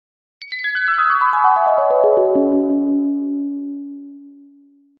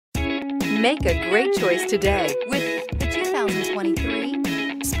Make a great choice today with the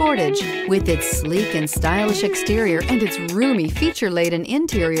 2023 Sportage. With its sleek and stylish exterior and its roomy feature-laden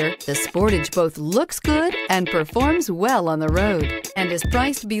interior, the Sportage both looks good and performs well on the road and is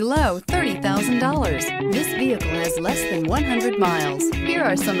priced below $30,000. This vehicle has less than 100 miles. Here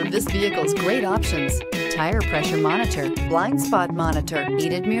are some of this vehicle's great options: tire pressure monitor, blind spot monitor,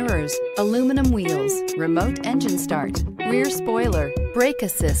 heated mirrors, aluminum wheels, remote engine start, rear spoiler, brake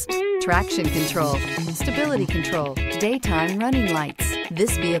assist, traction control, stability control, daytime running lights.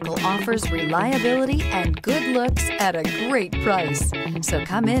 This vehicle offers reliability and good looks at a great price. So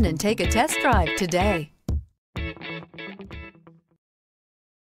come in and take a test drive today.